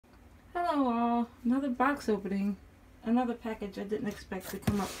Hello all, another box opening, another package I didn't expect to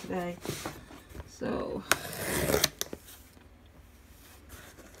come up today. So,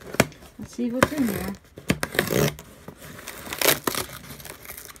 let's see what's in here.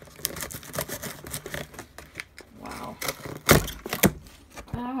 Wow.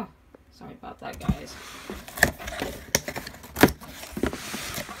 Ah, sorry about that, guys.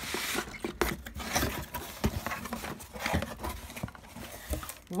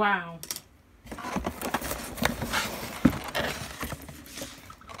 Wow.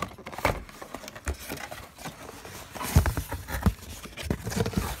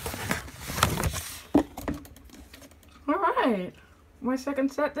 Alright, my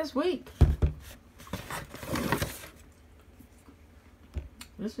second set this week.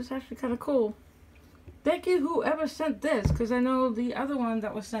 This is actually kind of cool. Thank you whoever sent this, because I know the other one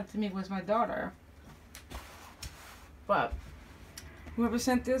that was sent to me was my daughter. But whoever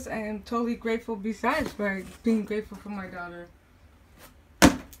sent this, I am totally grateful, besides for being grateful for my daughter.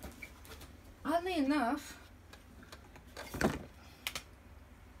 Oddly enough,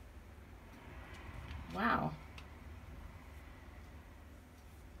 wow.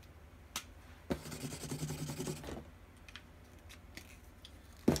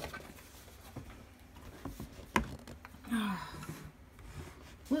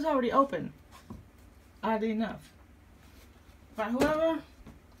 It was already open, oddly enough. But whoever,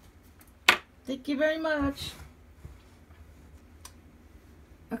 thank you very much.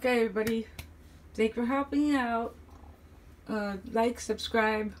 Okay, everybody, thanks for helping me out. Like,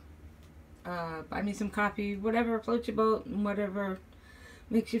 subscribe, buy me some coffee, whatever floats your boat, and whatever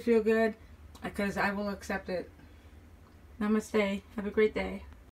makes you feel good, because I will accept it. Namaste. Have a great day.